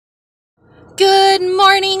Good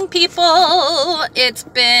morning, people. It's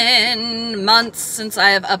been months since I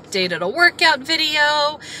have updated a workout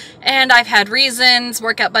video, and I've had reasons.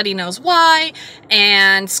 Workout Buddy knows why,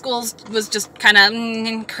 and school was just kind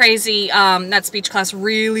of crazy. That speech class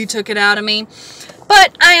really took it out of me,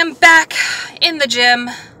 but I am back in the gym.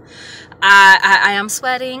 I am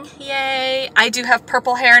sweating, yay. I do have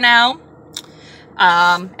purple hair now,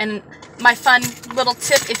 and my fun little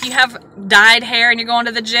tip, if you have dyed hair and you're going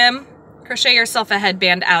to the gym, crochet yourself a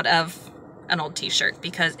headband out of an old t-shirt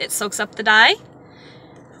because it soaks up the dye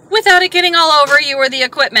without it getting all over you or the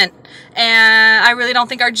equipment. And I really don't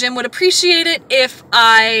think our gym would appreciate it if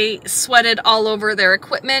I sweated all over their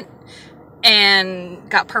equipment and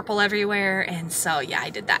got purple everywhere. And so yeah, I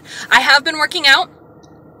did that. I have been working out,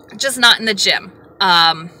 just not in the gym.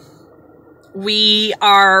 We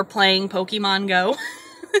are playing Pokemon Go.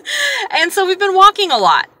 And so we've been walking a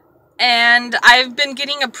lot. And I've been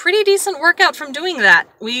getting a pretty decent workout from doing that.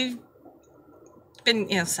 We've been,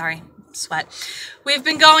 sweat. We've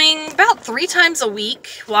been going about 3 times a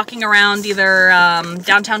week, walking around either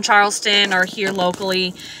downtown Charleston or here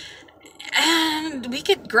locally. And we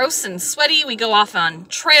get gross and sweaty. We go off on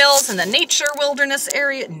trails in the nature wilderness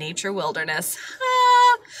area. Nature wilderness.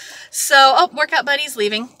 So, Workout Buddy's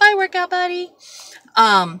leaving. Bye, Workout Buddy.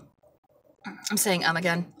 I'm saying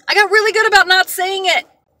again. I got really good about not saying it.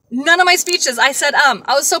 None of my speeches, I said I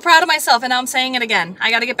was so proud of myself, and now I'm saying it again.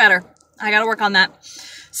 I gotta get better. I gotta work on that.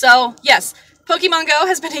 So, yes, Pokemon Go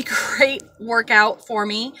has been a great workout for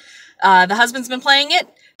me. The husband's been playing it.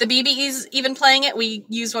 The BBE's even playing it. We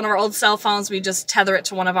use one of our old cell phones. We just tether it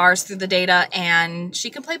to one of ours through the data, and she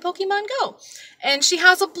can play Pokemon Go. And she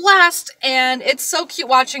has a blast, and it's so cute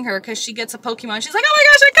watching her because she gets a Pokemon. She's like, oh my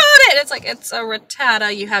gosh, I caught it! It's like, it's a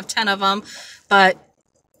Rattata. You have 10 of them, but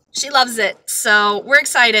she loves it. So we're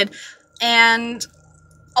excited. And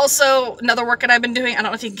also, another workout I've been doing, I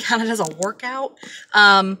don't know if you can count it as a workout.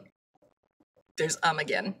 There's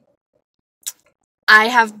again. I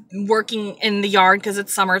have working in the yard because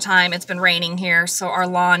it's summertime. It's been raining here, so our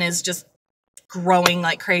lawn is just growing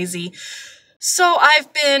like crazy. So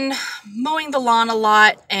I've been mowing the lawn a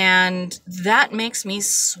lot, and that makes me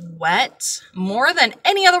sweat more than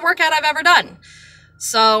any other workout I've ever done.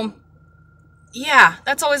 So yeah,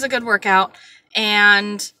 that's always a good workout.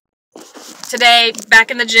 And today, back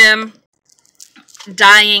in the gym,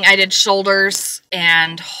 dying, I did shoulders,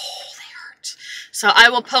 and so I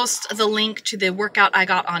will post the link to the workout I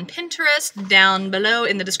got on Pinterest down below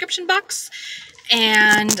in the description box.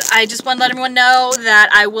 And I just want to let everyone know that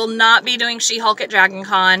I will not be doing She-Hulk at Dragon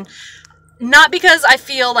Con. Not because I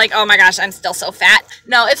feel like, oh my gosh, I'm still so fat.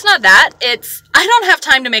 No, it's not that. It's, I don't have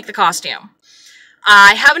time to make the costume.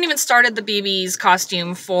 I haven't even started the BB's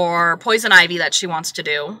costume for Poison Ivy that she wants to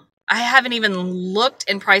do. I haven't even looked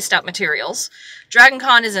and priced out materials. Dragon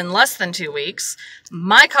Con is in less than 2 weeks.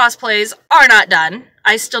 My cosplays are not done.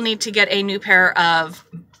 I still need to get a new pair of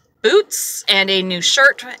boots and a new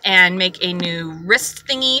shirt and make a new wrist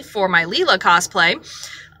thingy for my Leela cosplay.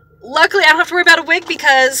 Luckily, I don't have to worry about a wig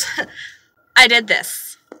because I did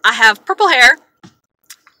this. I have purple hair,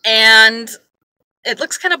 and it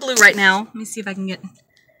looks kind of blue right now. Let me see if I can get...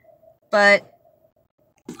 But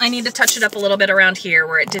I need to touch it up a little bit around here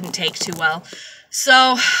where it didn't take too well.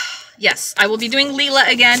 So, yes, I will be doing Leela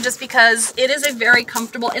again just because it is a very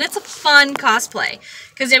comfortable and it's a fun cosplay.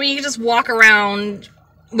 Because, I mean, you can just walk around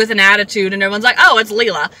with an attitude and everyone's like, oh, it's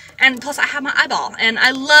Leela. And plus, I have my eyeball. And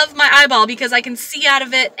I love my eyeball because I can see out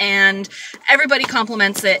of it and everybody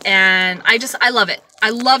compliments it. And I love it.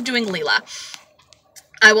 I love doing Leela.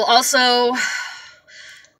 I will also,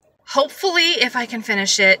 hopefully, if I can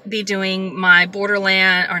finish it, be doing my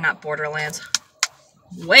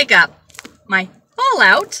wake up, my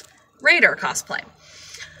Fallout Raider cosplay.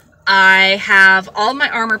 I have all my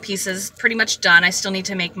armor pieces pretty much done. I still need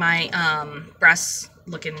to make my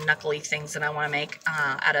brass-looking knuckly things that I want to make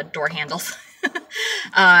out of door handles.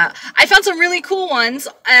 I found some really cool ones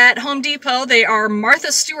at Home Depot. They are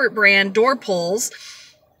Martha Stewart brand door pulls,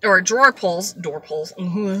 or drawer pulls,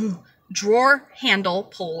 drawer handle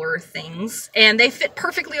puller things, and they fit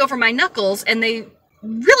perfectly over my knuckles, and they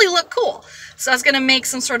really look cool. So I was going to make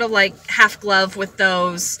some sort of like half glove with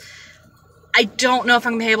those. I don't know if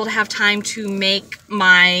I'm going to be able to have time to make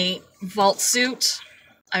my vault suit.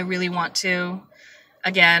 I really want to.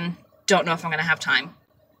 Again, don't know if I'm going to have time.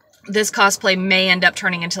 This cosplay may end up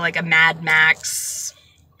turning into like a Mad Max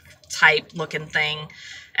type looking thing,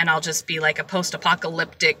 and I'll just be like a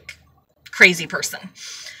post-apocalyptic crazy person.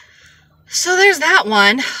 So there's that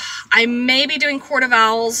one. I may be doing Court of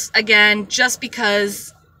Owls again just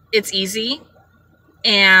because it's easy.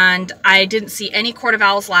 And I didn't see any Court of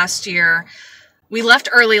Owls last year. We left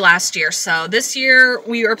early last year, so this year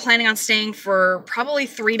we are planning on staying for probably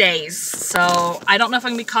 3 days. So I don't know if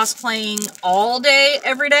I'm going to be cosplaying all day,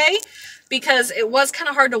 every day, because it was kind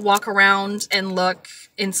of hard to walk around and look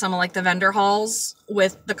in some of like the vendor halls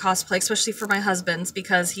with the cosplay, especially for my husband's,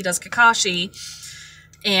 because he does Kakashi,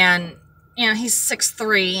 and you know, he's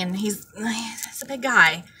 6'3", and he's a big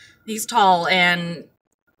guy. He's tall, and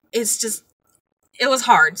it's just, it was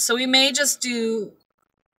hard. So we may just do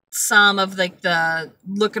some of like the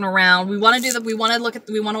looking around. We want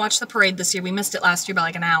to watch the parade this year. We missed it last year by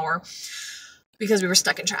like an hour because we were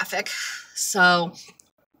stuck in traffic. So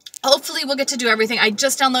hopefully we'll get to do everything. I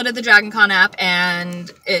just downloaded the Dragon Con app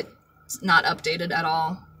and it's not updated at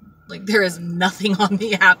all. Like, there is nothing on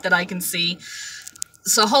the app that I can see.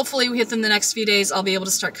 So hopefully within the next few days, I'll be able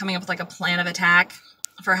to start coming up with like a plan of attack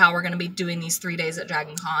for how we're going to be doing these 3 days at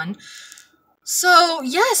Dragon Con. So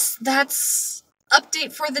yes, that's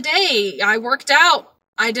update for the day. I worked out.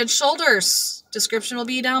 I did shoulders. Description will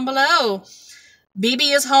be down below.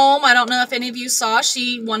 BB is home. I don't know if any of you saw.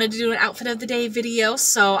 She wanted to do an outfit of the day video,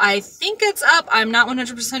 so I think it's up. I'm not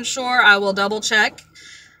 100% sure. I will double check,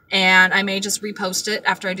 and I may just repost it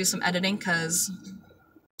after I do some editing because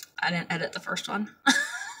I didn't edit the first one.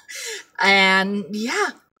 And yeah,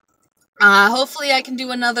 hopefully I can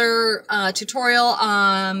do another tutorial.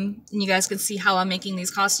 And you guys can see how I'm making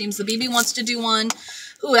these costumes. The BB wants to do one.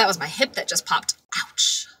 Ooh, that was my hip that just popped.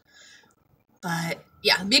 Ouch. But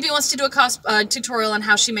yeah, BB wants to do a tutorial on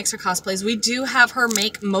how she makes her cosplays. We do have her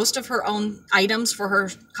make most of her own items for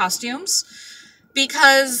her costumes,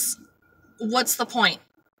 because what's the point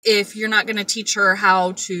if you're not going to teach her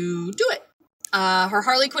how to do it? Her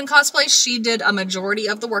Harley Quinn cosplay, she did a majority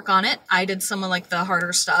of the work on it. I did some of like the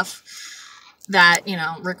harder stuff that, you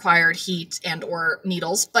know, required heat and or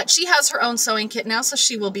needles, but she has her own sewing kit now, so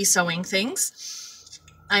she will be sewing things.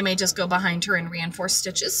 I may just go behind her and reinforce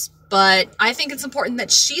stitches, but I think it's important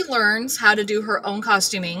that she learns how to do her own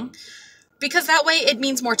costuming, because that way it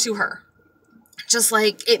means more to her. Just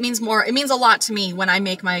like it means a lot to me when I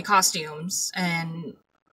make my costumes, and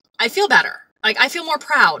I feel better. Like, I feel more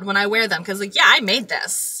proud when I wear them, because, like, yeah, I made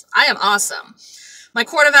this. I am awesome. My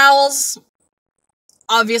Court of Owls,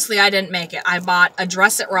 obviously I didn't make it. I bought a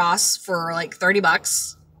dress at Ross for, like, 30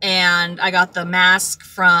 bucks, and I got the mask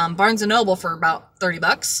from Barnes & Noble for about 30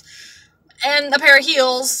 bucks, and a pair of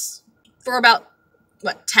heels for about,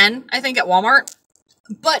 what, 10, I think, at Walmart.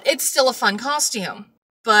 But it's still a fun costume.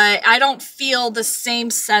 But I don't feel the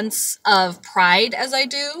same sense of pride as I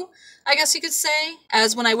do, I guess you could say,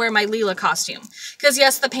 as when I wear my Leela costume. Because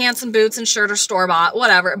yes, the pants and boots and shirt are store-bought,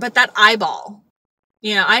 whatever, but that eyeball,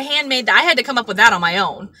 you know, I handmade that. I had to come up with that on my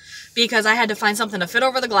own, because I had to find something to fit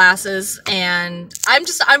over the glasses, and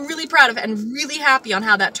I'm really proud of it and really happy on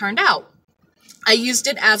how that turned out. I used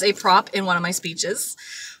it as a prop in one of my speeches,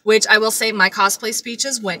 which I will say my cosplay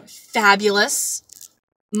speeches went fabulous.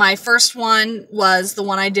 My first one was the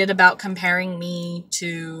one I did about comparing me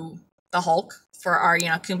to the Hulk for our, you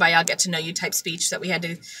know, Kumbaya get to know you type speech that we had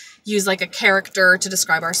to use like a character to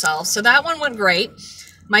describe ourselves. So that one went great.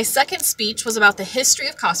 My second speech was about the history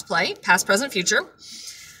of cosplay, past, present, future.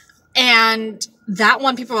 And that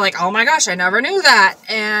one, people were like, oh my gosh, I never knew that.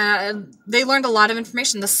 And they learned a lot of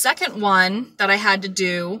information. The second one that I had to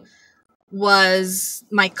do was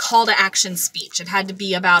my call to action speech. It had to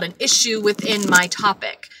be about an issue within my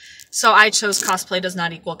topic. So I chose cosplay does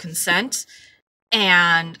not equal consent.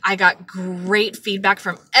 And I got great feedback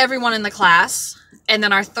from everyone in the class. And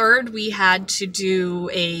then our third, we had to do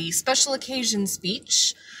a special occasion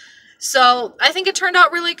speech. So I think it turned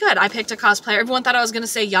out really good. I picked a cosplayer. Everyone thought I was going to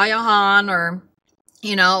say Yaya Han or,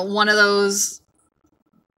 you know, one of those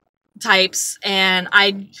types. And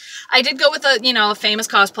I did go with a famous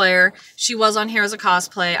cosplayer. She was on here as a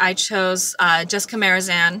cosplay. I chose Jessica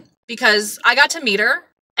Marizan because I got to meet her.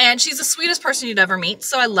 And she's the sweetest person you'd ever meet,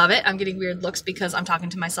 so I love it. I'm getting weird looks because I'm talking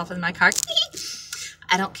to myself in my car.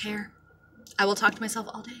 I don't care. I will talk to myself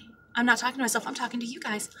all day. I'm not talking to myself. I'm talking to you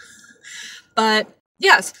guys. But,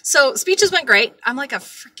 yes. So, speeches went great. I'm like a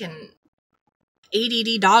freaking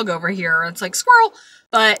ADD dog over here. It's like, squirrel.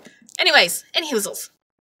 But, anyways,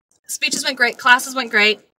 speeches went great. Classes went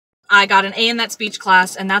great. I got an A in that speech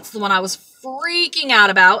class, and that's the one I was freaking out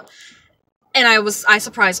about. And I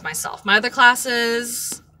surprised myself. My other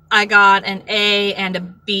classes, I got an A and a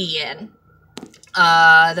B in.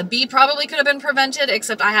 The B probably could have been prevented,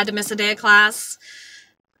 except I had to miss a day of class.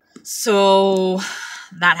 So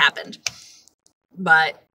that happened.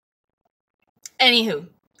 But anywho,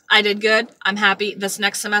 I did good. I'm happy. This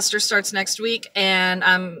next semester starts next week, and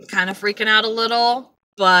I'm kind of freaking out a little,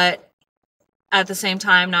 but at the same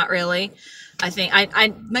time, not really. I think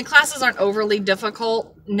my classes aren't overly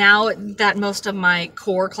difficult now that most of my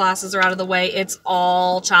core classes are out of the way. It's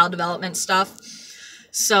all child development stuff.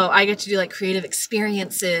 So I get to do like creative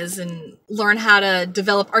experiences and learn how to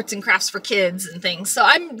develop arts and crafts for kids and things. So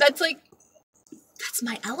that's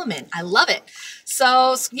my element. I love it.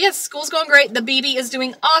 So yes, school's going great. The BB is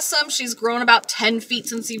doing awesome. She's grown about 10 feet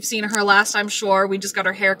since you've seen her last, I'm sure. We just got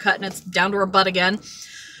her hair cut and it's down to her butt again.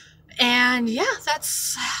 And yeah,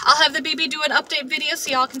 I'll have the BB do an update video so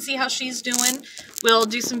y'all can see how she's doing. We'll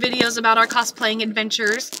do some videos about our cosplaying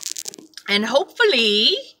adventures. And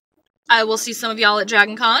hopefully I will see some of y'all at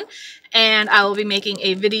Dragon Con. And I will be making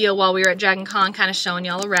a video while we were at Dragon Con kind of showing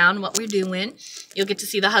y'all around what we're doing. You'll get to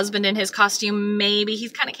see the husband in his costume. Maybe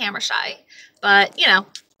he's kind of camera shy. But, you know,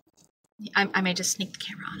 I may just sneak the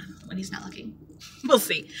camera on him when he's not looking. We'll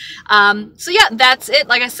see. So yeah, that's it.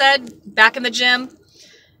 Like I said, back in the gym.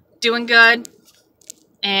 Doing good,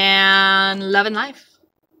 and loving life.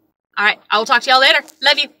 All right, I will talk to y'all later.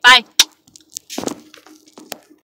 Love you. Bye.